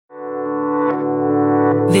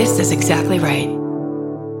This is exactly right.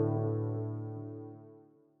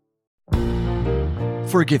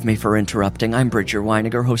 Forgive me for interrupting. I'm Bridger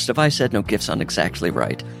Weiniger, host of I Said No Gifts on Exactly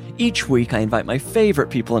Right. Each week, I invite my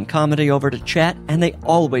favorite people in comedy over to chat, and they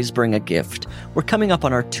always bring a gift. We're coming up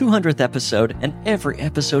on our 200th episode, and every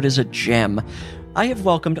episode is a gem. I have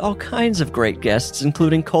welcomed all kinds of great guests,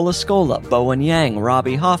 including Cola Scola, Bowen Yang,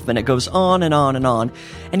 Robbie Hoffman. It goes on and on and on.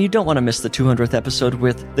 And you don't want to miss the 200th episode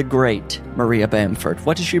with the great Maria Bamford.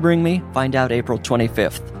 What does she bring me? Find out April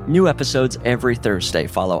 25th. New episodes every Thursday.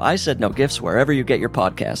 Follow I Said No Gifts wherever you get your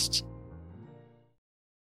podcasts.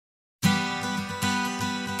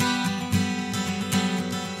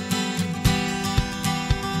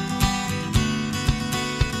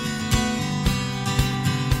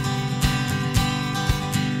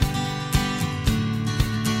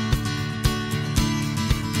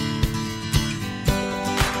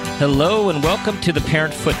 Hello and welcome to the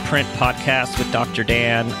Parent Footprint Podcast with Dr.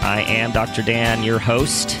 Dan. I am Dr. Dan, your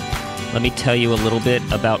host. Let me tell you a little bit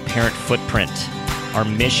about Parent Footprint. Our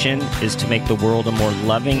mission is to make the world a more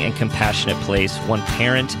loving and compassionate place, one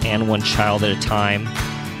parent and one child at a time.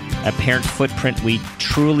 At Parent Footprint, we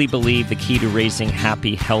truly believe the key to raising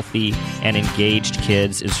happy, healthy, and engaged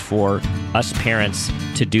kids is for us parents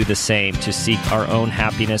to do the same, to seek our own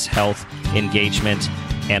happiness, health, engagement,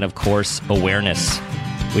 and of course, awareness.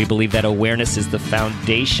 We believe that awareness is the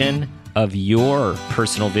foundation of your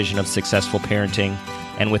personal vision of successful parenting,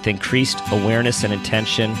 and with increased awareness and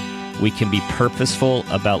intention, we can be purposeful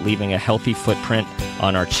about leaving a healthy footprint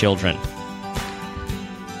on our children.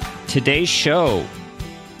 Today's show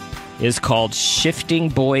is called Shifting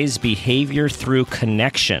Boys' Behavior Through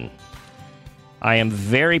Connection. I am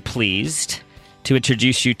very pleased to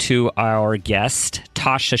introduce you to our guest,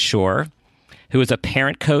 Tosha Shore, who is a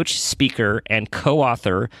parent coach, speaker, and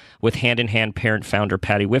co-author with Hand in Hand parent founder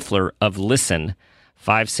Patty Whiffler of Listen,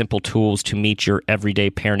 5 Simple Tools to Meet Your Everyday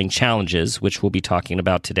Parenting Challenges, which we'll be talking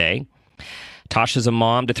about today. Tosha's a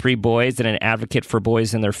mom to 3 boys and an advocate for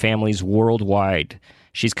boys and their families worldwide.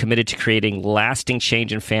 She's committed to creating lasting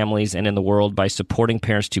change in families and in the world by supporting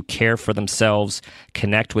parents to care for themselves,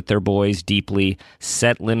 connect with their boys deeply,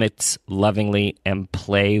 set limits lovingly, and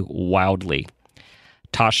play wildly.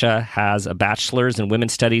 Tosha has a bachelor's in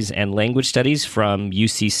women's studies and language studies from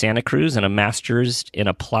UC Santa Cruz and a master's in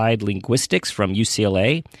applied linguistics from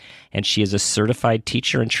UCLA, and she is a certified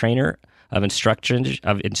teacher and trainer of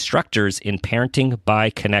instructors in parenting by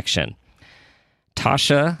connection.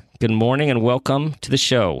 Tosha, good morning and welcome to the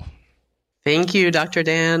show. Thank you, Dr.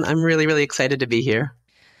 Dan. I'm really, really excited to be here.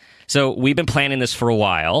 So we've been planning this for a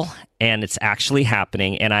while, and it's actually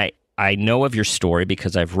happening, and I know of your story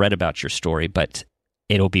because I've read about your story, but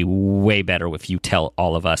it'll be way better if you tell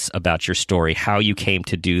all of us about your story, how you came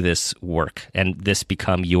to do this work and this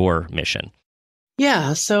become your mission.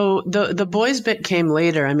 Yeah, so the boys bit came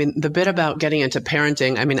later. I mean, the bit about getting into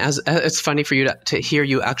parenting, I mean, as it's funny for you to hear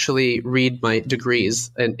you actually read my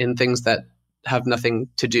degrees in things that have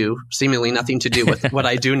seemingly nothing to do with what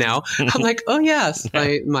I do now. I'm like, oh yes,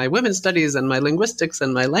 my women's studies and my linguistics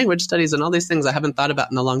and my language studies and all these things I haven't thought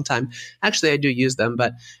about in a long time. Actually, I do use them.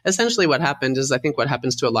 But essentially what happened is I think what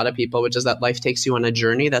happens to a lot of people, which is that life takes you on a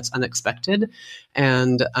journey that's unexpected.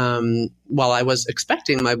 And while I was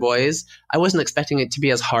expecting my boys, I wasn't expecting it to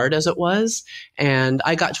be as hard as it was. And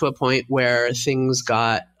I got to a point where things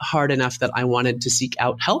got hard enough that I wanted to seek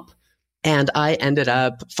out help. And I ended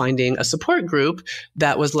up finding a support group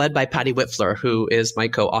that was led by Patty Whiffler, who is my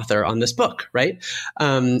co-author on this book, right?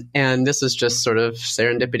 And this is just sort of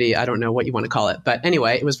serendipity. I don't know what you want to call it. But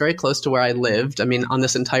anyway, it was very close to where I lived. I mean, on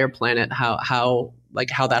this entire planet, how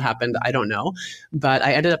that happened, I don't know. But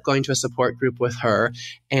I ended up going to a support group with her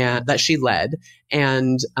and that she led.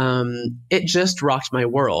 And it just rocked my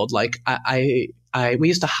world. Like we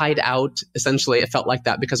used to hide out, essentially, it felt like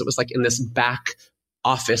that because it was like in this back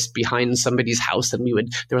office behind somebody's house, and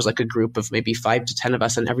there was like a group of maybe 5 to 10 of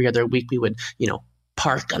us, and every other week we would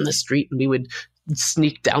park on the street and we would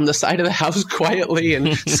sneak down the side of the house quietly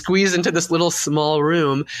and squeeze into this little small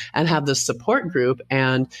room and have this support group,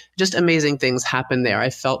 and just amazing things happened there. I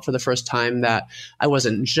felt for the first time that I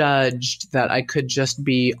wasn't judged, that I could just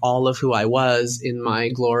be all of who I was in my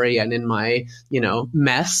glory and in my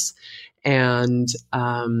mess. And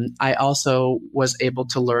I also was able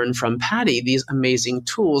to learn from Patty these amazing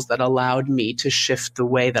tools that allowed me to shift the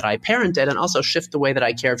way that I parented and also shift the way that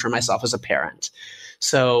I cared for myself as a parent.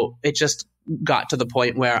 So it just got to the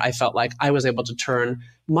point where I felt like I was able to turn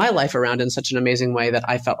my life around in such an amazing way that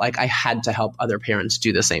I felt like I had to help other parents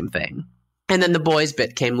do the same thing. And then the boys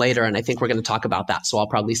bit came later, and I think we're going to talk about that. So I'll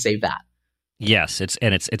probably save that. Yes,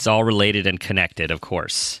 it's all related and connected, of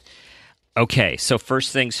course. Okay, so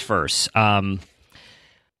first things first.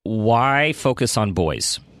 Why focus on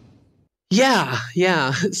boys? Yeah.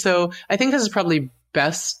 So I think this is probably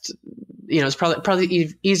best. It's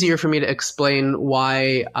probably easier for me to explain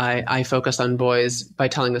why I focus on boys by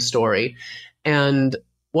telling the story. And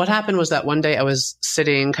what happened was that one day I was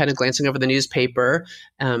sitting, kind of glancing over the newspaper.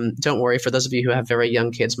 Don't worry, for those of you who have very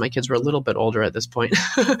young kids, my kids were a little bit older at this point,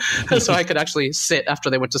 so I could actually sit after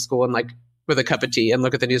they went to school and with a cup of tea and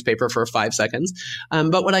look at the newspaper for 5 seconds.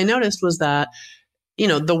 But what I noticed was that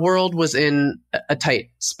the world was in a tight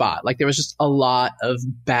spot. Like there was just a lot of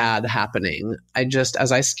bad happening.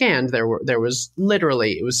 As I scanned, there was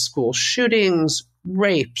literally, it was school shootings,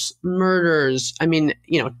 rapes, murders. I mean,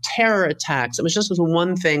 terror attacks. It was just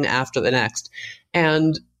one thing after the next.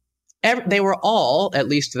 And they were all, at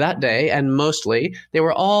least that day, and mostly, they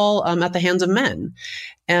were all at the hands of men.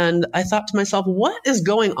 And I thought to myself, what is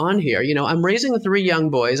going on here? I'm raising 3 young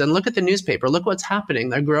boys, and look at the newspaper. Look what's happening.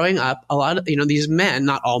 They're growing up. A lot of, these men,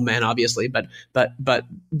 not all men, obviously, but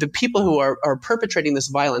the people who are perpetrating this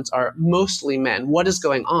violence are mostly men. What is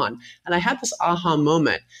going on? And I had this aha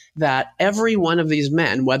moment that every one of these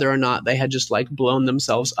men, whether or not they had just blown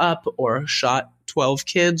themselves up or shot 12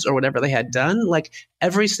 kids or whatever they had done,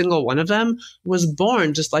 every single one of them was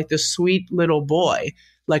born just like this sweet little boy.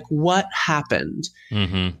 What happened?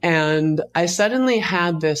 Mm-hmm. And I suddenly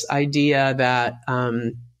had this idea that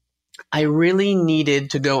I really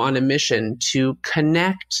needed to go on a mission to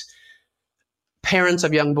connect parents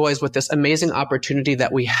of young boys with this amazing opportunity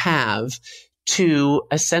that we have to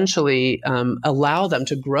essentially allow them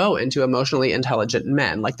to grow into emotionally intelligent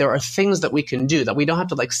men. There are things that we can do that we don't have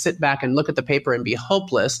to sit back and look at the paper and be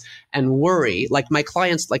hopeless and worry. My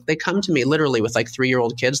clients, they come to me literally with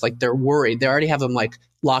 3-year-old kids, they're worried. They already have them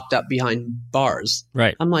locked up behind bars.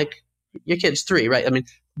 Right. I'm like, your kid's 3, right? I mean,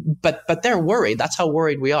 but they're worried. That's how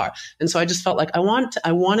worried we are. And so I just felt I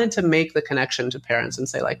wanted to make the connection to parents and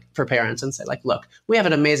say for parents and say look, we have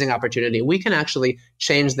an amazing opportunity. We can actually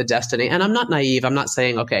change the destiny. And I'm not naive. I'm not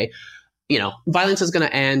saying, okay, violence is going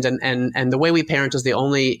to end and the way we parent is the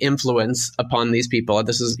only influence upon these people.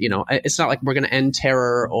 This is, it's not like we're going to end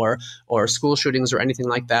terror or school shootings or anything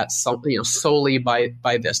like that. So, solely by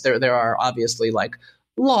this. There are obviously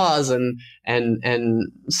laws and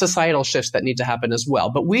societal shifts that need to happen as well.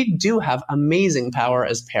 But we do have amazing power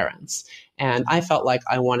as parents. And I felt like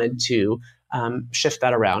I wanted to shift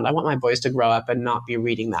that around. I want my boys to grow up and not be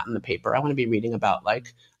reading that in the paper. I want to be reading about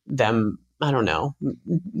them, I don't know,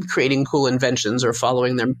 creating cool inventions or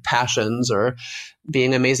following their passions or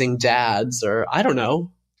being amazing dads or, I don't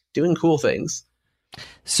know, doing cool things.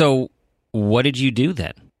 So what did you do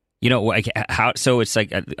then? How? So it's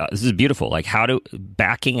this is beautiful.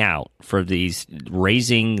 Backing out for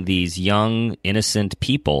raising these young, innocent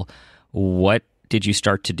people. What did you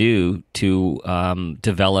start to do to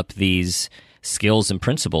develop these skills and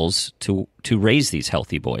principles to raise these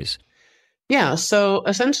healthy boys? Yeah. So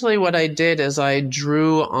essentially what I did is I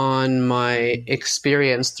drew on my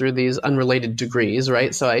experience through these unrelated degrees,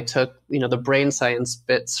 right? So I took, the brain science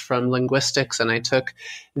bits from linguistics, and I took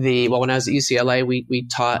when I was at UCLA, we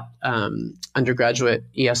taught undergraduate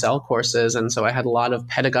ESL courses. And so I had a lot of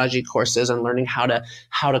pedagogy courses and learning how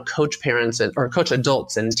to coach parents or coach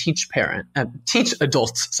adults and teach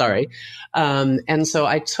adults, sorry. And so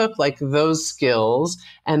I took those skills,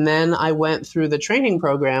 and then I went through the training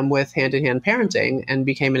program with hand-in-hand parenting and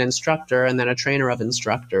became an instructor and then a trainer of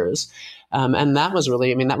instructors. And that was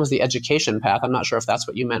really, that was the education path. I'm not sure if that's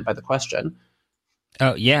what you meant by the question.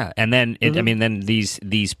 Oh yeah, and then then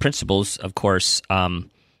these principles, of course,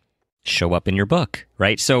 show up in your book,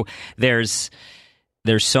 right? So there's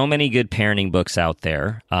so many good parenting books out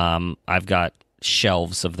there. I've got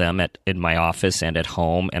shelves of them in my office and at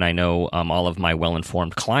home, and I know all of my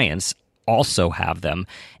well-informed clients also have them,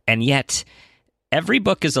 and yet every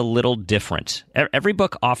book is a little different. Every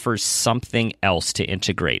book offers something else to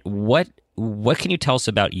integrate. What can you tell us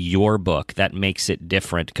about your book that makes it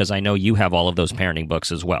different? Because I know you have all of those parenting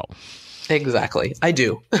books as well. Exactly. I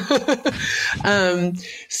do.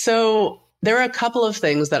 So there are a couple of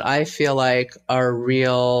things that I feel like are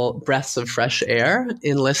real breaths of fresh air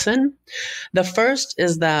in Listen. The first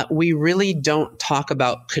is that we really don't talk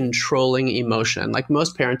about controlling emotion.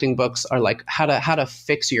 Most parenting books are how to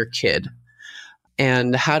fix your kid.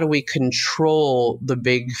 And how do we control the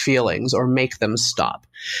big feelings or make them stop?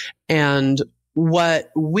 And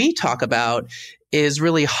what we talk about is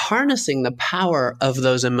really harnessing the power of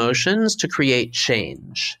those emotions to create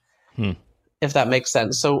change, if that makes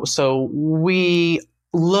sense. So we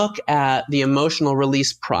look at the emotional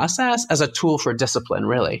release process as a tool for discipline,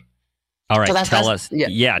 really. All right, So tell us.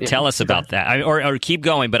 Tell us about that. Or keep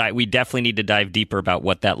going, but we definitely need to dive deeper about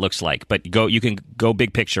what that looks like. But you can go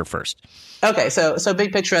big picture first. Okay, so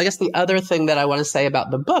big picture. I guess the other thing that I want to say about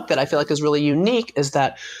the book that I feel like is really unique is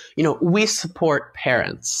that, we support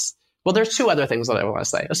parents. Well, there's two other things that I want to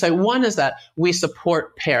say. So one is that we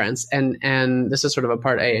support parents, and this is sort of a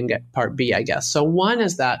part A and part B, I guess. So one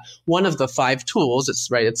is that one of the 5 tools, it's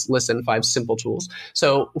listen 5 simple tools.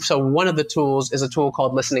 So one of the tools is a tool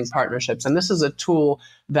called listening partnerships. And this is a tool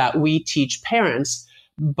that we teach parents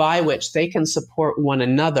by which they can support one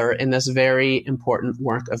another in this very important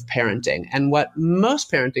work of parenting. And what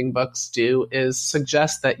most parenting books do is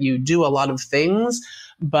suggest that you do a lot of things,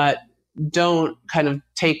 but don't kind of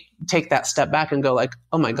take that step back and go like,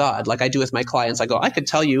 oh my God, like I do with my clients. I go, I could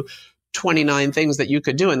tell you 29 things that you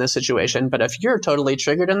could do in this situation, but if you're totally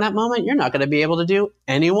triggered in that moment, you're not going to be able to do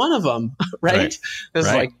any one of them, right? This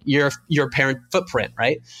is like your parent footprint,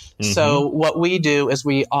 right? Mm-hmm. So what we do is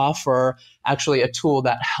we offer actually a tool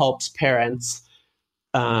that helps parents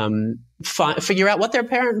figure out what their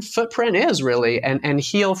parent footprint is really and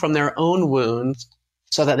heal from their own wounds,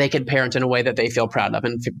 so that they can parent in a way that they feel proud of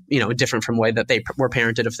and, different from the way that they were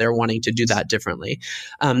parented if they're wanting to do that differently.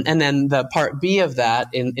 And then the part B of that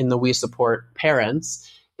in the We Support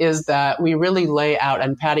Parents is that we really lay out,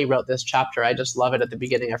 and Patty wrote this chapter. I just love it at the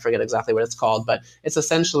beginning. I forget exactly what it's called, but it's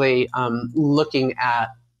essentially looking at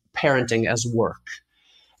parenting as work.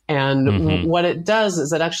 And what it does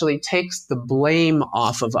is it actually takes the blame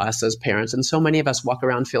off of us as parents. And so many of us walk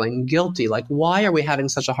around feeling guilty. Like, why are we having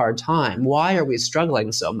such a hard time? Why are we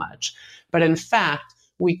struggling so much? But in fact,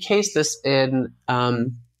 we case this in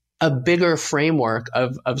a bigger framework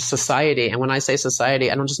of society. And when I say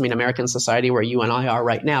society, I don't just mean American society where you and I are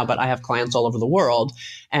right now, but I have clients all over the world.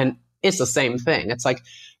 And it's the same thing. It's like,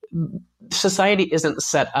 society isn't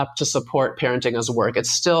set up to support parenting as work.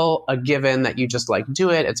 It's still a given that you just like do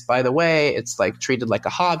it. It's by the way, it's like treated like a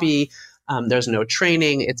hobby. There's no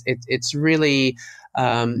training. It's really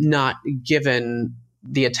not given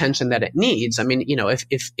the attention that it needs. I mean,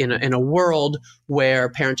 if in a world where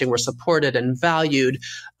parenting were supported and valued,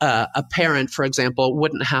 a parent, for example,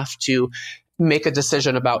 wouldn't have to make a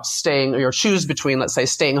decision about staying or choose between, let's say,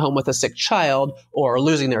 staying home with a sick child or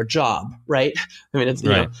losing their job, right? I mean, it's,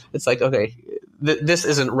 it's like, okay, this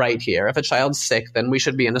isn't right here. If a child's sick, then we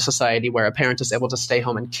should be in a society where a parent is able to stay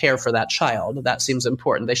home and care for that child. That seems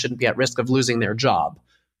important. They shouldn't be at risk of losing their job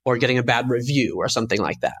or getting a bad review or something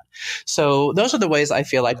like that. So those are the ways I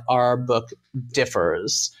feel like our book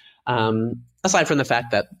differs. Aside from the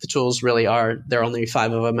fact that the tools really there are only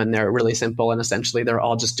 5 of them and they're really simple and essentially they're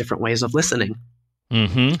all just different ways of listening.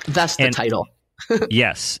 Mm-hmm. That's the title.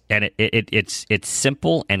 Yes. And it's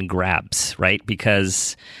simple and grabs, right?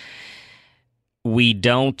 Because we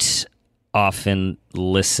don't often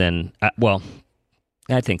listen.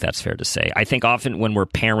 I think that's fair to say. I think often when we're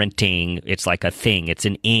parenting, it's like a thing. It's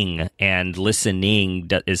an ing, and listening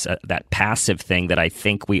is that passive thing that I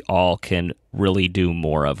think we all can really do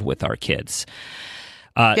more of with our kids.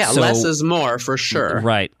 Less is more for sure.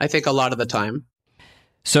 Right. I think a lot of the time.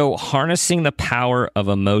 So harnessing the power of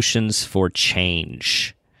emotions for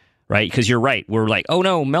change. Right? Because you're right. We're like, oh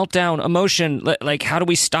no, meltdown, emotion. Like, how do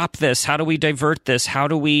we stop this? How do we divert this? How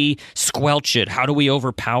do we squelch it? How do we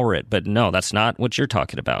overpower it? But no, that's not what you're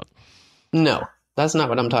talking about. No, that's not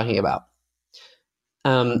what I'm talking about.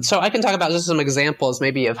 So I can talk about just some examples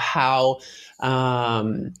maybe of how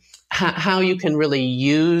you can really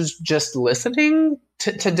use just listening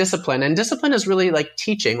to discipline. And discipline is really like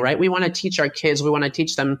teaching, right? We want to teach our kids. We want to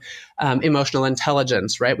teach them emotional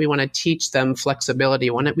intelligence, right? We want to teach them flexibility.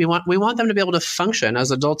 We want them to be able to function as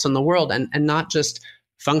adults in the world and not just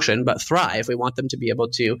function, but thrive. We want them to be able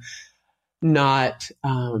to not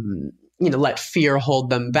let fear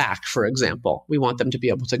hold them back, for example. We want them to be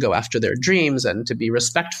able to go after their dreams and to be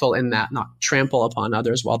respectful in that, not trample upon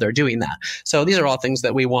others while they're doing that. So these are all things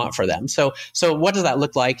that we want for them. So what does that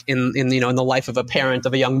look like in the life of a parent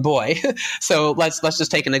of a young boy? So let's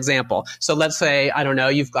just take an example. So let's say, I don't know,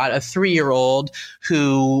 you've got a 3-year-old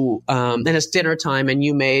who, and it's dinner time and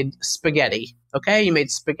you made spaghetti. Okay. You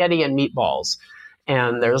made spaghetti and meatballs.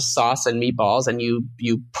 And there's sauce and meatballs, and you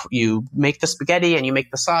make the spaghetti and you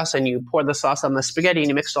make the sauce and you pour the sauce on the spaghetti and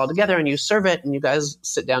you mix it all together and you serve it and you guys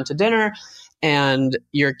sit down to dinner. And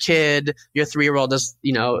your kid, your 3-year-old, just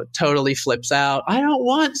totally flips out. I don't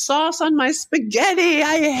want sauce on my spaghetti.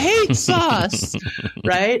 I hate sauce,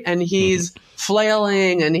 right? And he's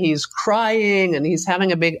flailing and he's crying and he's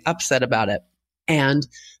having a big upset about it. And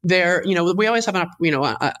there, we always have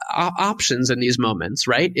options in these moments,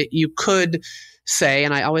 right? You could say,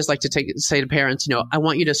 and I always like to say to parents, I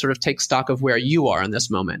want you to sort of take stock of where you are in this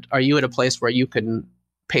moment. Are you at a place where you can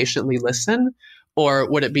patiently listen? Or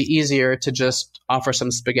would it be easier to just offer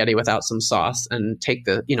some spaghetti without some sauce and take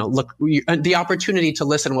the opportunity to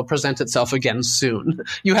listen will present itself again soon.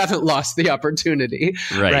 You haven't lost the opportunity,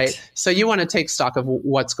 right? So you want to take stock of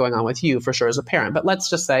what's going on with you for sure as a parent. But let's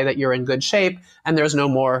just say that you're in good shape and there's no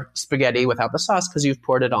more spaghetti without the sauce because you've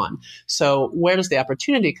poured it on. So where does the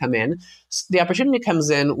opportunity come in? The opportunity comes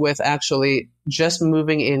in with actually just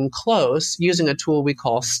moving in close using a tool we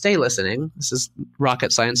call stay listening. This is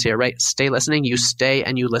rocket science here, right? Stay listening. You stay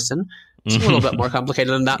and you listen. It's a little bit more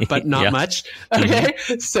complicated than that, but not much. Okay.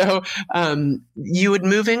 So you would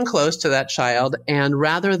move in close to that child, and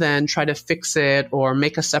rather than try to fix it or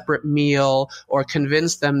make a separate meal or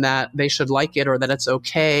convince them that they should like it or that it's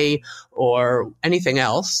okay or anything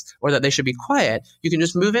else, or that they should be quiet, you can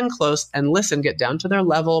just move in close and listen, get down to their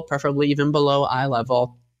level, preferably even below eye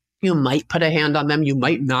level. You might put a hand on them. You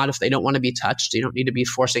might not if they don't want to be touched. You don't need to be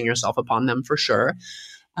forcing yourself upon them for sure.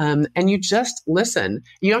 And you just listen.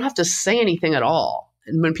 You don't have to say anything at all.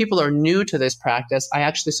 And when people are new to this practice, I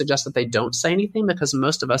actually suggest that they don't say anything because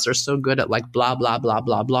most of us are so good at like blah, blah, blah,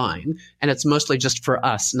 blah, blahing. And it's mostly just for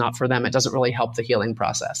us, not for them. It doesn't really help the healing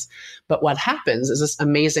process. But what happens is this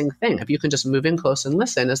amazing thing. If you can just move in close and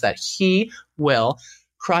listen, is that he will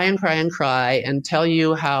cry and cry and cry and tell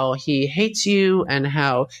you how he hates you and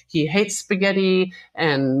how he hates spaghetti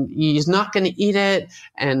and he's not going to eat it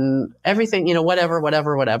and everything, whatever,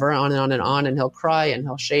 on and on and on. And he'll cry and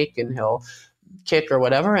he'll shake and he'll kick or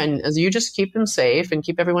whatever. And as you just keep him safe and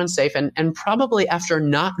keep everyone safe. And probably after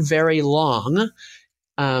not very long,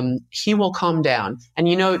 he will calm down. And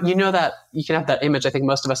you know that you can have that image. I think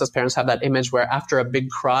most of us as parents have that image where after a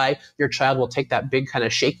big cry, your child will take that big kind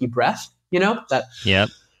of shaky breath. That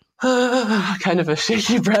kind of a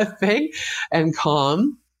shaky breath thing and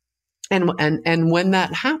calm. And when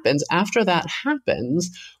that happens, after that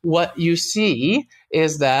happens, what you see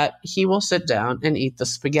is that he will sit down and eat the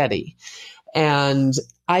spaghetti. And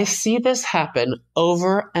I see this happen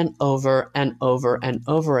over and over and over and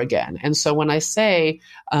over again. And so when I say,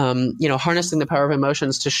 harnessing the power of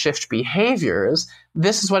emotions to shift behaviors,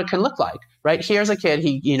 this is what it can look like, right? Here's a kid,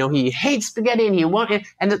 he hates spaghetti and he won't,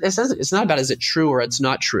 and it's not about is it true or it's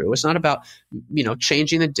not true. It's not about,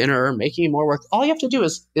 changing the dinner or making more work. All you have to do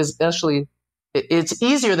is actually, it's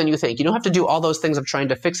easier than you think. You don't have to do all those things of trying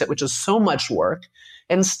to fix it, which is so much work.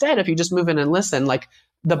 Instead, if you just move in and listen, like,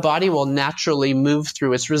 the body will naturally move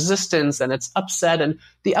through its resistance and its upset. And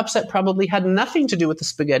the upset probably had nothing to do with the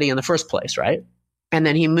spaghetti in the first place, right? And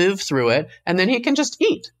then he moved through it and then he can just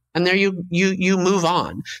eat. And there you move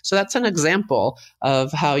on. So that's an example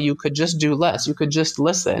of how you could just do less. You could just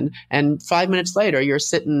listen. And 5 minutes later, you're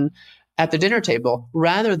sitting at the dinner table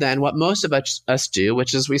rather than what most of us do,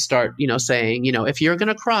 which is we start, saying, if you're going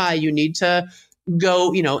to cry, you need to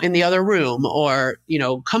go, in the other room or,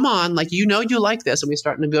 come on, like, you like this. And we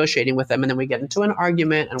start negotiating with them. And then we get into an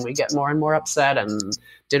argument and we get more and more upset and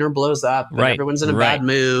dinner blows up and everyone's in a bad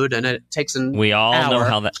mood and it takes an hour. Know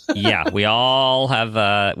how that, we all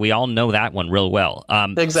have, we all know that one real well.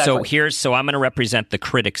 Exactly. So I'm going to represent the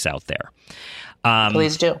critics out there.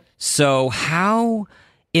 Please do. So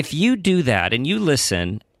if you do that and you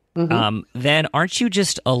listen, then aren't you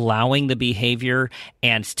just allowing the behavior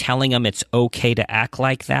and telling them it's okay to act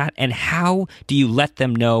like that? And how do you let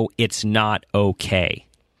them know it's not okay?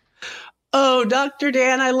 Oh, Dr.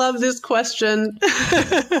 Dan, I love this question.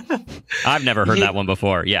 I've never heard that one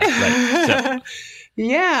before. Yeah. Right. So.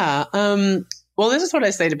 Yeah. Well, this is what I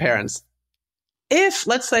say to parents.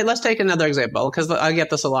 Let's take another example, because I get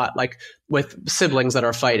this a lot, like with siblings that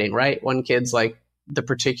are fighting, right? One kid's like the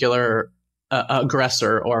particular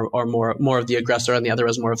aggressor or more of the aggressor and the other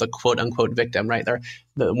is more of the quote unquote victim, right?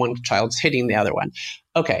 The one child's hitting the other one.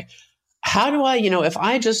 Okay. How do I, if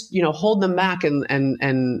I just, hold them back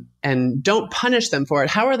and don't punish them for it,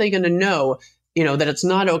 how are they going to know, that it's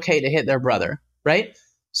not okay to hit their brother, right?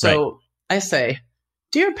 So I say,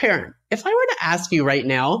 dear parent, if I were to ask you right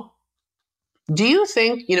now, do you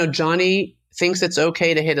think, Johnny thinks it's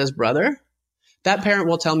okay to hit his brother? That parent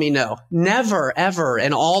will tell me no. Never, ever,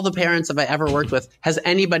 and all the parents that I ever worked with, has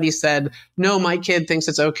anybody said, no, my kid thinks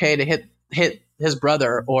it's okay to hit his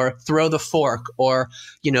brother or throw the fork or,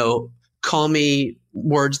 call me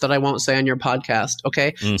words that I won't say on your podcast.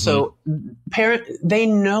 Okay. Mm-hmm. So they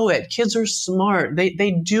know it. Kids are smart.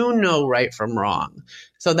 They do know right from wrong.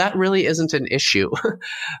 So that really isn't an issue.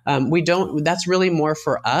 That's really more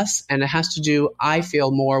for us. And it has to do, I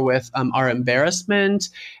feel, more with our embarrassment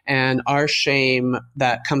and our shame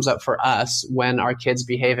that comes up for us when our kids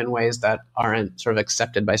behave in ways that aren't sort of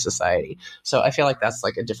accepted by society. So I feel like that's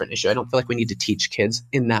like a different issue. I don't feel like we need to teach kids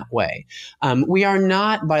in that way. We are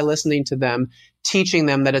not, by listening to them, teaching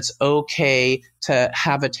them that it's okay to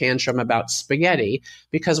have a tantrum about spaghetti,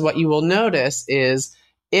 because what you will notice is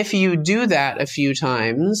if you do that a few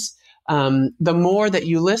times, the more that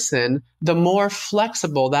you listen, the more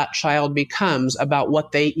flexible that child becomes about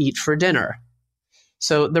what they eat for dinner.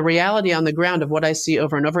 So the reality on the ground of what I see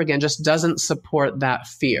over and over again just doesn't support that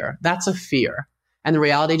fear. That's a fear. And the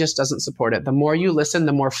reality just doesn't support it. The more you listen,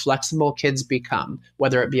 the more flexible kids become,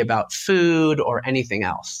 whether it be about food or anything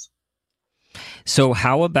else. So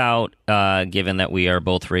how about, given that we are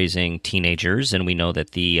both raising teenagers and we know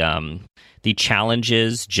that the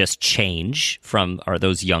challenges just change from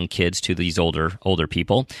those young kids to these older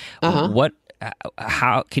people,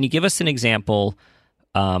 how can you give us an example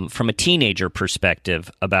from a teenager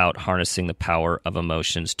perspective about harnessing the power of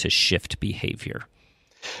emotions to shift behavior?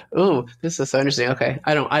 Ooh, this is so interesting. Okay.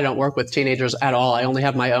 I don't work with teenagers at all. I only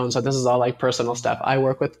have my own. So this is all like personal stuff. I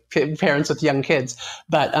work with parents with young kids,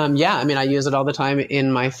 but yeah, I mean, I use it all the time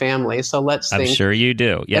in my family. So let's think. I'm sure you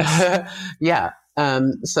do. Yes. Yeah.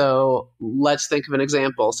 So let's think of an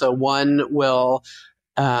example. So one will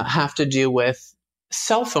have to do with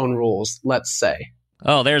cell phone rules, let's say.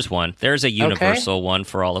 Oh, there's one. There's a universal one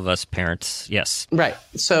for all of us parents. Yes. Right.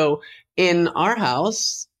 So in our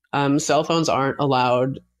house, cell phones aren't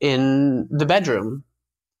allowed in the bedroom.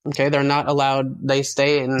 Okay, they're not allowed. They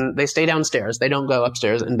stay downstairs. They don't go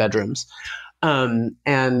upstairs in bedrooms.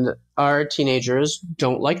 And our teenagers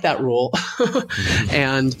don't like that rule,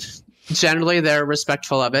 and generally they're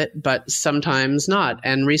respectful of it, but sometimes not.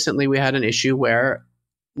 And recently we had an issue where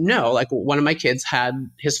like one of my kids had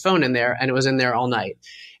his phone in there and it was in there all night,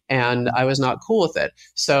 and I was not cool with it.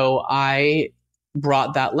 So I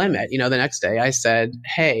brought that limit. The next day I said,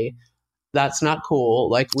 hey, that's not cool.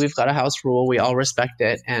 Like, we've got a house rule. We all respect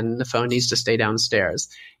it. And the phone needs to stay downstairs.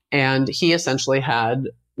 And he essentially had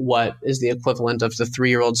what is the equivalent of the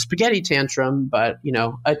 3-year-old spaghetti tantrum, but,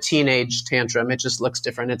 a teenage tantrum. It just looks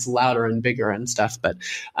different. It's louder and bigger and stuff. But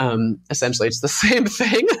essentially it's the same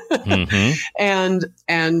thing. Mm-hmm.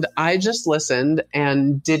 And I just listened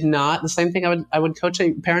and did not, the same thing I would coach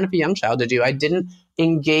a parent of a young child to do. I didn't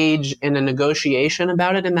engage in a negotiation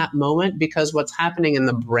about it in that moment, because what's happening in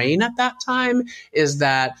the brain at that time is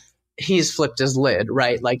that he's flipped his lid,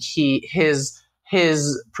 right? Like his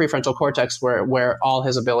prefrontal cortex, where all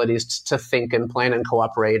his abilities to think and plan and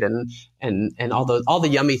cooperate and all the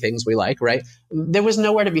yummy things we like, right? There was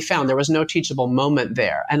nowhere to be found. There was no teachable moment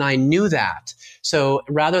there. And I knew that. So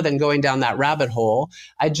rather than going down that rabbit hole,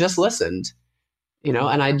 I just listened,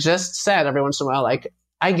 and I just said every once in a while, like,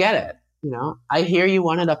 I get it. I hear you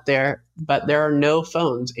want it up there, but there are no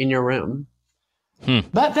phones in your room.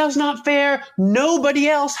 But that's not fair. Nobody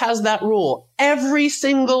else has that rule. Every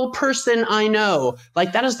single person I know,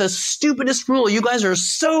 like, that is the stupidest rule. You guys are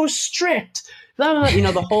so strict.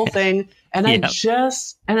 The whole thing. And I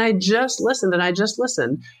just listened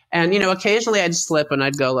and occasionally I'd slip and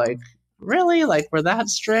I'd go like, really? Like, we're that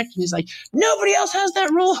strict? And he's like, nobody else has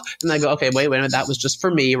that rule. And I go, okay, wait a minute. That was just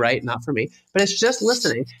for me, right? Not for me. But it's just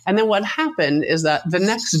listening. And then what happened is that the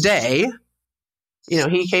next day,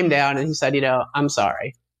 he came down and he said, I'm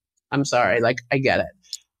sorry. Like, I get it.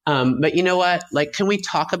 But you know what? Like, can we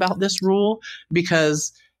talk about this rule?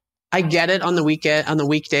 Because I get it on the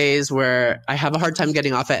weekdays where I have a hard time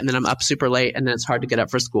getting off it and then I'm up super late and then it's hard to get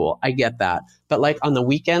up for school. I get that. But like, on the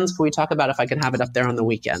weekends, can we talk about if I can have it up there on the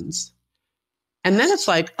weekends? And then it's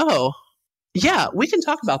like, oh, yeah, we can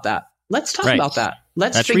talk about that. Let's talk about that.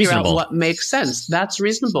 Let's figure out what makes sense. That's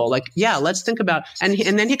reasonable. Like, yeah, let's think about, and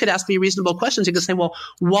then he could ask me reasonable questions. He could say, well,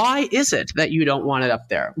 why is it that you don't want it up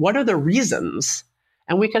there? What are the reasons?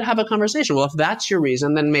 And we could have a conversation. Well, if that's your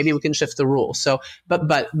reason, then maybe we can shift the rules. So,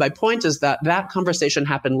 but my point is that conversation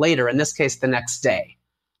happened later, in this case, the next day.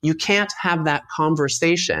 You can't have that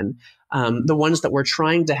conversation. The ones that we're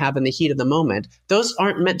trying to have in the heat of the moment, those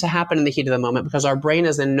aren't meant to happen in the heat of the moment because our brain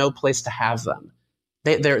is in no place to have them.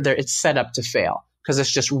 It's set up to fail because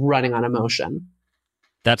it's just running on emotion.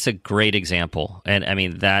 That's a great example. And I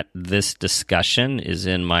mean, this discussion is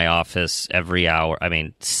in my office every hour. I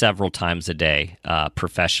mean, several times a day,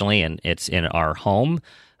 professionally, and it's in our home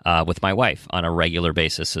with my wife on a regular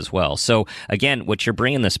basis as well. So again, what you're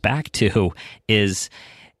bringing this back to is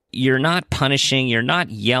you're not punishing, you're not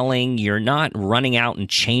yelling, you're not running out and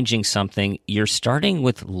changing something. You're starting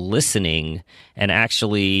with listening and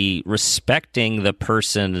actually respecting the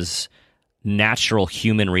person's natural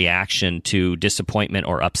human reaction to disappointment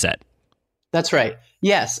or upset. That's right.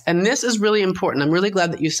 Yes. And this is really important. I'm really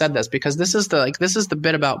glad that you said this, because this is the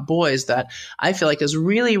bit about boys that I feel like is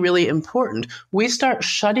really, really important. We start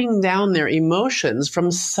shutting down their emotions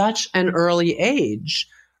from such an early age,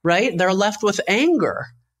 right? They're left with anger.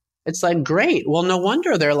 It's like, great. Well, no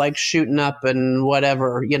wonder they're like shooting up and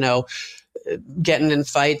whatever, getting in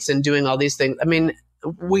fights and doing all these things. I mean,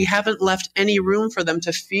 we haven't left any room for them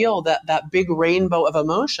to feel that big rainbow of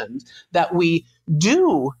emotions that we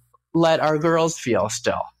do let our girls feel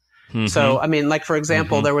still. Mm-hmm. So, I mean, like, for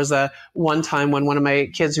example, there was one time when one of my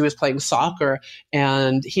kids who was playing soccer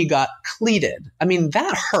and he got cleated. I mean,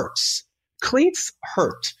 that hurts. Cleats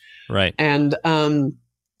hurt. Right. And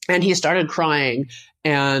he started crying.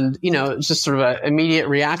 And, it's just sort of an immediate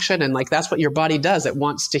reaction. And like, that's what your body does. It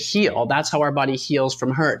wants to heal. That's how our body heals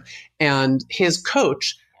from hurt. And his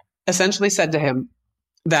coach essentially said to him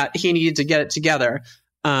that he needed to get it together,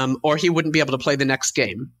 or he wouldn't be able to play the next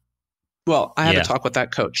game. Well, I had to talk with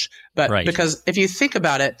that coach, but because if you think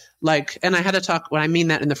about it, like, and I had to talk, when I mean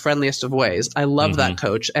that in the friendliest of ways, I love that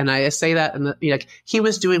coach. And I say that, and like, he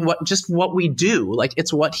was doing what we do. Like,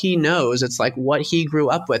 it's what he knows. It's like what he grew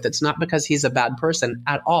up with. It's not because he's a bad person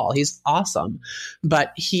at all. He's awesome,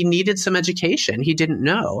 but he needed some education. He didn't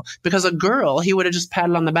know, because a girl, he would have just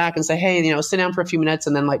patted on the back and say, hey, sit down for a few minutes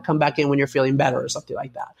and then like come back in when you're feeling better or something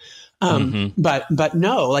like that. But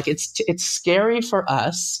no, like, it's scary for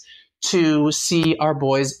us to see our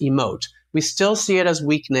boys emote. We still see it as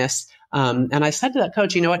weakness. And I said to that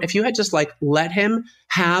coach, you know what, if you had just like let him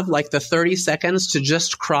have like the 30 seconds to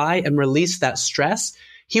just cry and release that stress,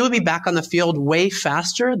 he would be back on the field way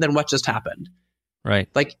faster than what just happened. Right.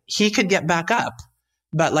 Like, he could get back up,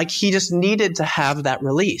 but like, he just needed to have that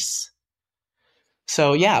release.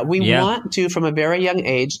 So we want to, from a very young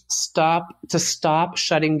age, stop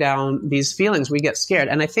shutting down these feelings. We get scared.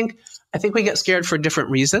 And I think we get scared for different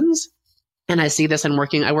reasons. And I see this in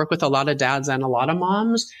working. I work with a lot of dads and a lot of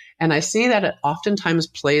moms. And I see that it oftentimes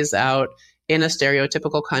plays out in a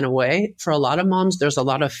stereotypical kind of way. For a lot of moms, there's a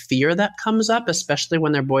lot of fear that comes up, especially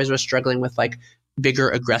when their boys are struggling with like bigger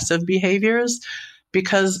aggressive behaviors.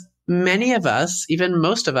 Because many of us, even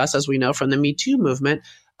most of us, as we know from the Me Too movement,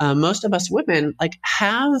 most of us women like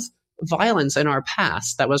have violence in our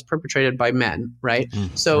past that was perpetrated by men, right?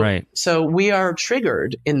 So we are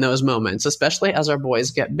triggered in those moments, especially as our boys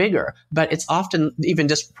get bigger. But it's often even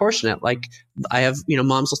disproportionate. Like, I have,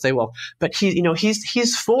 moms will say, well, but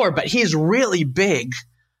he's 4, but he's really big.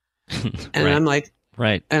 And I'm like,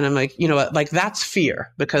 right. And I'm like, like, that's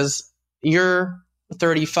fear, because you're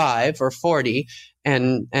 35 or 40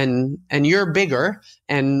 and you're bigger,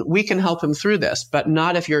 and we can help him through this, but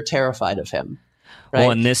not if you're terrified of him. Right?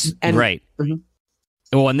 Well, and this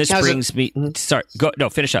brings me. Sorry,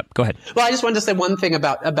 finish up. Go ahead. Well, I just wanted to say one thing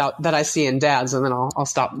about that I see in dads, and then I'll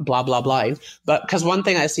stop blah blah blah. But because one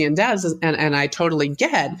thing I see in dads is, and I totally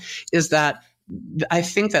get, is that I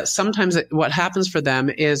think that sometimes what happens for them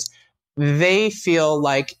is they feel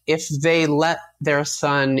like if they let their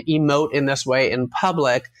son emote in this way in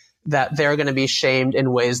public, that they're going to be shamed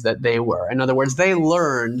in ways that they were. In other words, they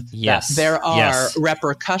learned that there are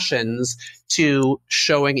repercussions to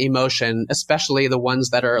showing emotion, especially the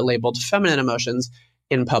ones that are labeled feminine emotions,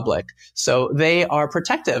 in public. So they are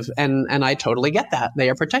protective. And I totally get that. They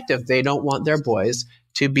are protective. They don't want their boys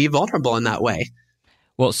to be vulnerable in that way.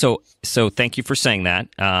 Well, so thank you for saying that,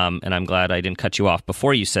 and I'm glad I didn't cut you off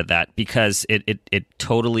before you said that, because it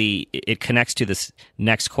totally connects to this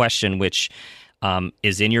next question, which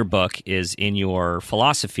is in your book, is in your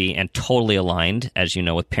philosophy, and totally aligned, as you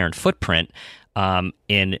know, with Parent Footprint,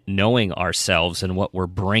 in knowing ourselves and what we're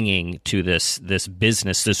bringing to this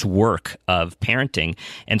business, this work of parenting.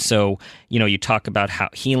 And so, you talk about how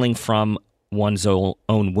healing from one's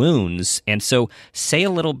own wounds. And so say a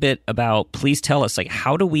little bit about, please tell us, like,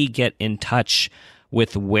 how do we get in touch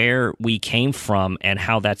with where we came from and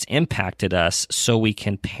how that's impacted us so we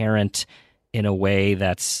can parent in a way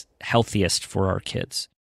that's healthiest for our kids?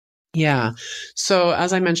 Yeah. So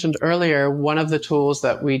as I mentioned earlier, one of the tools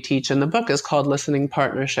that we teach in the book is called listening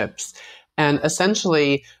partnerships. And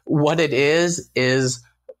essentially what it is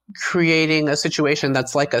creating a situation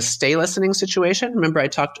that's like a stay listening situation. Remember, I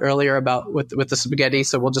talked earlier about with the spaghetti.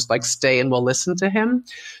 So we'll just like stay and we'll listen to him.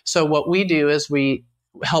 So what we do is we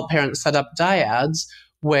help parents set up dyads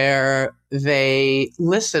where they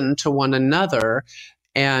listen to one another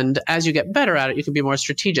And as you get better at it, you can be more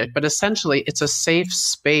strategic. But essentially, it's a safe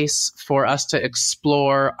space for us to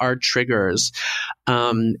explore our triggers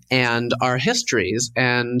and our histories.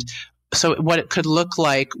 And so what it could look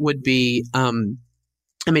like would be,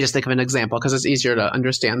 let me just think of an example because it's easier to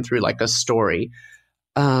understand through like a story.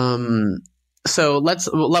 So let's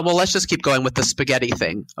just keep going with the spaghetti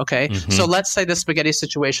thing. Okay. Mm-hmm. So let's say the spaghetti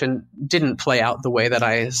situation didn't play out the way that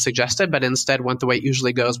I suggested, but instead went the way it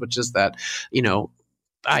usually goes, which is that,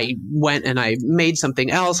 I went and I made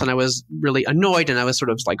something else and I was really annoyed and I was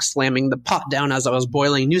sort of like slamming the pot down as I was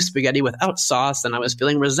boiling new spaghetti without sauce, and I was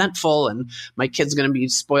feeling resentful and my kid's going to be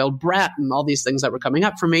spoiled brat and all these things that were coming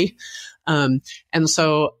up for me. And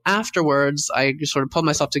so afterwards I sort of pull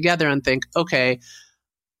myself together and think, okay,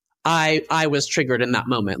 I was triggered in that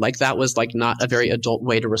moment. Like that was like not a very adult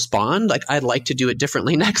way to respond. Like I'd like to do it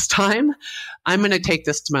differently next time. I'm going to take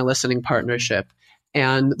this to my listening partnership.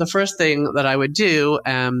 And the first thing that I would do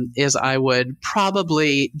is I would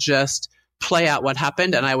probably just play out what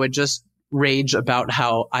happened, and I would just rage about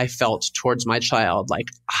how I felt towards my child. Like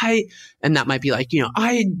and that might be like,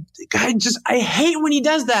 I hate when he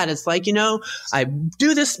does that. It's like, I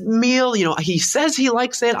do this meal, he says he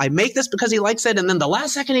likes it. I make this because he likes it. And then the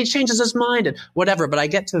last second he changes his mind and whatever, but I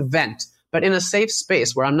get to vent, but in a safe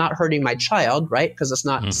space where I'm not hurting my child, right? Because it's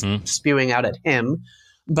not spewing out at him.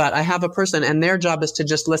 But I have a person and their job is to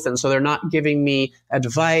just listen. So they're not giving me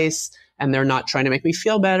advice and they're not trying to make me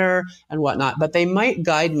feel better and whatnot. But they might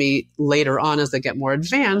guide me later on as they get more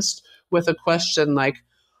advanced with a question like,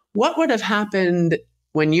 what would have happened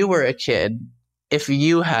when you were a kid if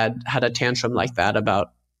you had a tantrum like that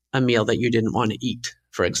about a meal that you didn't want to eat,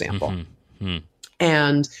 for example? Mm-hmm.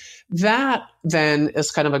 And that then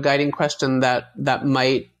is kind of a guiding question that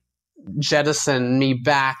might jettison me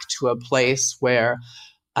back to a place where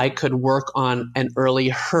I could work on an early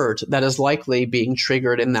hurt that is likely being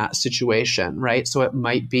triggered in that situation, right? So it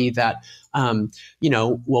might be that,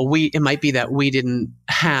 it might be that we didn't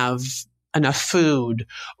have enough food,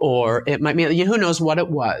 or it might be, who knows what it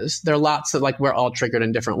was. There are lots of we're all triggered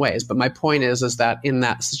in different ways. But my point is that in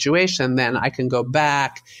that situation, then I can go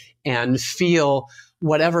back and feel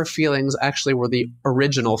whatever feelings actually were the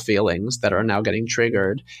original feelings that are now getting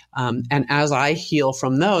triggered. And as I heal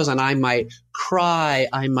from those, and I might cry,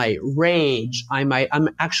 I might rage, I'm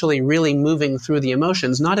actually really moving through the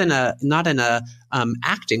emotions, not in a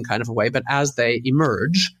acting kind of a way, but as they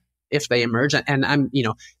emerge, if they emerge. And I'm,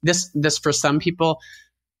 this for some people,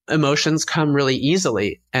 emotions come really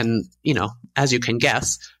easily. And, as you can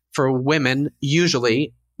guess, for women,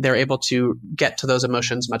 usually they're able to get to those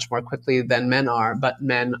emotions much more quickly than men are, but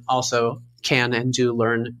men also can and do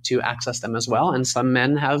learn to access them as well. And some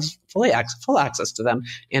men have full access to them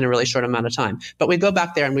in a really short amount of time. But we go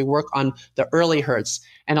back there and we work on the early hurts.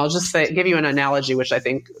 And I'll just give you an analogy, which I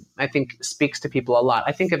think speaks to people a lot.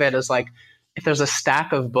 I think of it as like, if there's a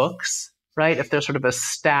stack of books, right? If there's sort of a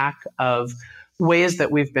stack of ways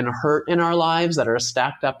that we've been hurt in our lives that are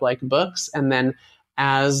stacked up like books, and then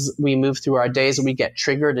as we move through our days and we get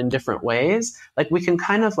triggered in different ways, we can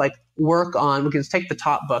kind of work on, we can take the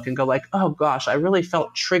top book and go oh gosh, I really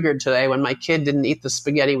felt triggered today when my kid didn't eat the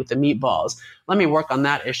spaghetti with the meatballs. Let me work on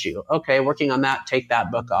that issue. Okay, working on that, take that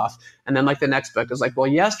book off. And then the next book is well,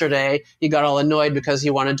 yesterday he got all annoyed because he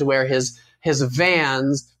wanted to wear his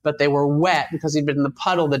Vans, but they were wet because he'd been in the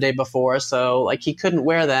puddle the day before. So he couldn't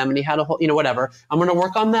wear them and he had a whole, whatever. I'm going to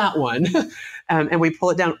work on that one. And we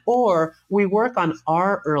pull it down, or we work on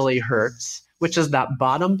our early hurts, which is that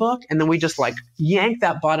bottom book. And then we just yank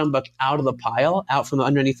that bottom book out of the pile, out from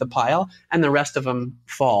underneath the pile, and the rest of them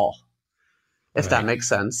fall, if that makes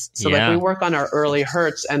sense. So we work on our early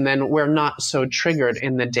hurts and then we're not so triggered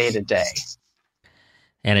in the day to day.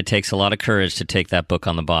 And it takes a lot of courage to take that book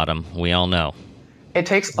on the bottom. We all know. It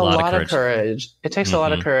takes a lot of courage. It takes a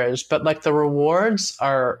lot of courage. But the rewards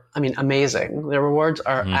are, amazing. The rewards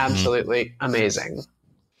are absolutely amazing.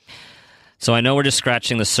 So I know we're just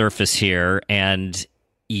scratching the surface here, and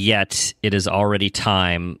yet it is already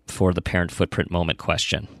time for the parent footprint moment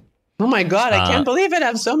question. Oh my God, I can't believe it. I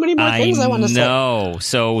have so many more things I want to say. No,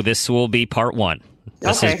 so this will be part one.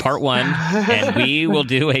 This is part one, and we will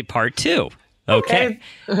do a part two. Okay.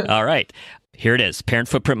 All right. Here it is. Parent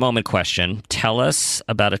footprint moment question. Tell us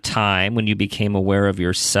about a time when you became aware of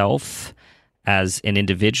yourself as an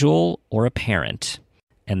individual or a parent,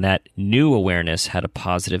 and that new awareness had a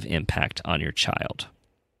positive impact on your child.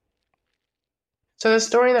 So the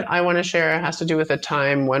story that I want to share has to do with a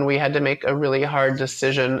time when we had to make a really hard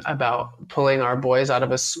decision about pulling our boys out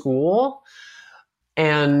of a school.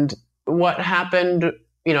 And what happened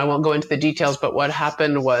I won't go into the details, but what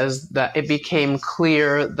happened was that it became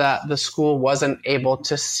clear that the school wasn't able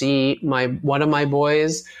to see one of my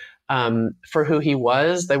boys for who he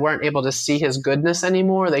was. They weren't able to see his goodness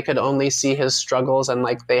anymore. They could only see his struggles, and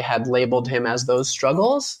like they had labeled him as those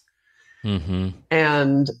struggles. Mm-hmm.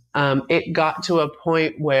 And it got to a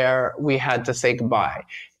point where we had to say goodbye.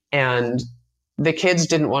 And the kids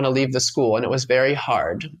didn't want to leave the school, and it was very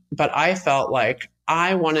hard. But I felt like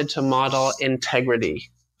I wanted to model integrity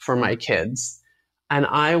for my kids. And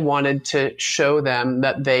I wanted to show them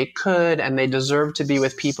that they could and they deserved to be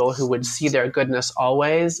with people who would see their goodness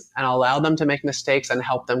always and allow them to make mistakes and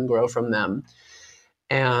help them grow from them.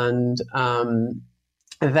 And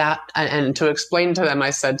and to explain to them,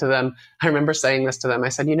 I remember saying this to them. I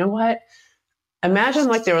said, you know what? Imagine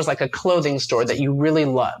like there was like a clothing store that you really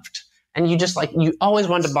loved. And you just you always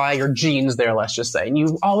wanted to buy your jeans there, let's just say. And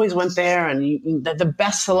you always went there and the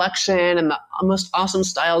best selection and the most awesome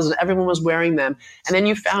styles and everyone was wearing them. And then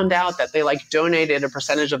you found out that they donated a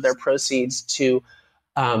percentage of their proceeds to,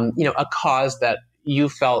 a cause that you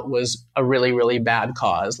felt was a really, really bad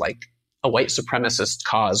cause, like a white supremacist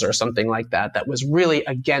cause or something like that, that was really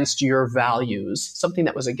against your values, something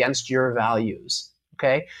that was against your values.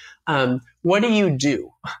 Okay. What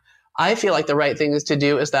do? I feel like the right thing to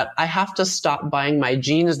do is that I have to stop buying my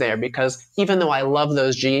jeans there, because even though I love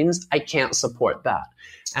those jeans, I can't support that.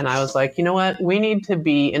 And I was like, you know what? We need to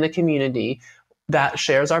be in a community that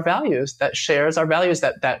shares our values, that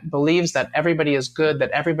believes that everybody is good,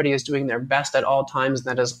 that everybody is doing their best at all times.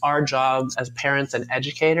 And that is our job as parents and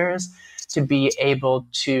educators to be able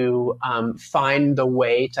to find the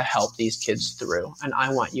way to help these kids through. And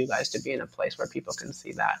I want you guys to be in a place where people can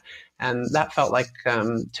see that. And that felt like,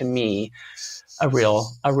 to me, a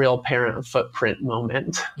real parent footprint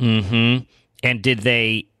moment. Mm-hmm.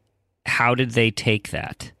 And how did they take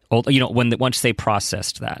that? Once they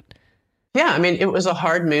processed that? Yeah, I mean, it was a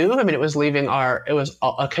hard move. I mean, it was leaving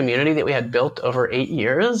a community that we had built over 8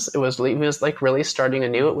 years. It was really starting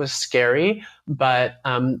anew. It was scary. But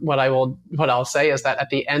what I'll say is that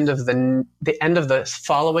at the end of the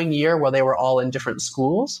following year, where they were all in different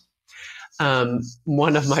schools,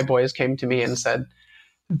 one of my boys came to me and said,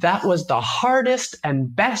 "That was the hardest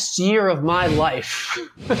and best year of my life."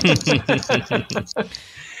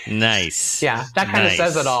 Nice. Yeah, that kind of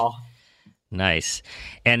says it all. Nice.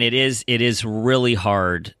 And it is really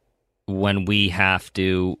hard when we have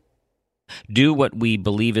to do what we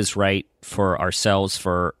believe is right for ourselves,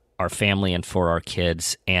 for our family, and for our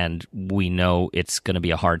kids, and we know it's going to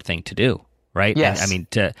be a hard thing to do, right? Yes. And,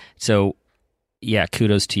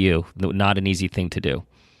 kudos to you. Not an easy thing to do.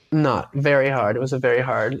 Not very hard. It was a very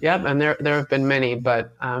hard. Yep. And there have been many,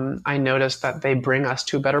 but I noticed that they bring us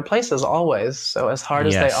to better places always. So as hard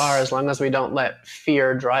as they are, as long as we don't let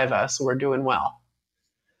fear drive us, we're doing well.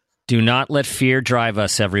 Do not let fear drive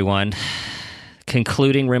us, everyone.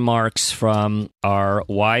 Concluding remarks from our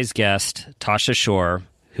wise guest, Tosha Shore,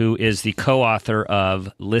 who is the co-author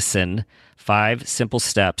of Listen, 5 Simple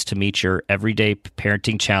Steps to Meet Your Everyday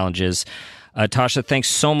Parenting Challenges. Tosha, thanks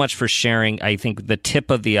so much for sharing, I think, the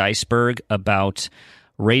tip of the iceberg about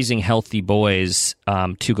raising healthy boys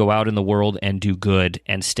to go out in the world and do good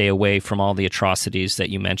and stay away from all the atrocities that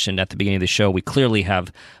you mentioned at the beginning of the show. We clearly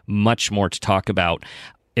have much more to talk about.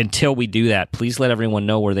 Until we do that, please let everyone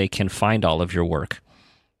know where they can find all of your work.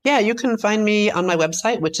 Yeah, you can find me on my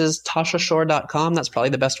website, which is toshashore.com. That's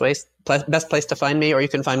probably the best place to find me. Or you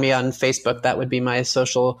can find me on Facebook. That would be my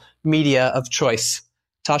social media of choice.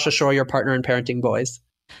 Tosha Shore, your partner in parenting boys.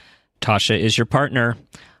 Tosha is your partner.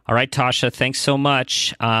 All right, Tosha, thanks so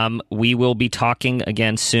much. We will be talking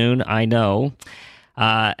again soon, I know.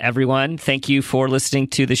 Everyone, thank you for listening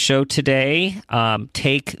to the show today.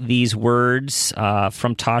 Take these words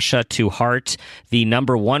from Tosha to heart. The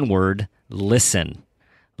number one word, listen.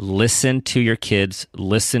 Listen to your kids.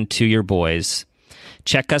 Listen to your boys.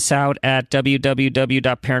 Check us out at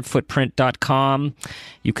www.parentfootprint.com.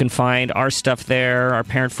 You can find our stuff there, our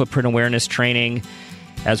Parent Footprint Awareness Training,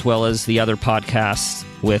 as well as the other podcasts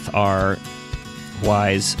with our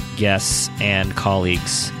wise guests and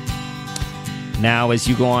colleagues. Now, as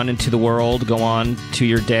you go on into the world, go on to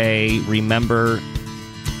your day, remember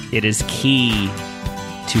it is key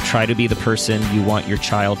to try to be the person you want your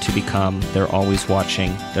child to become. They're always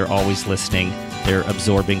watching. They're always listening. They're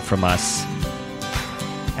absorbing from us.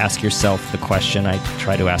 Ask yourself the question I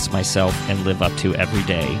try to ask myself and live up to every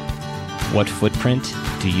day. What footprint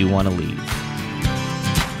do you want to leave?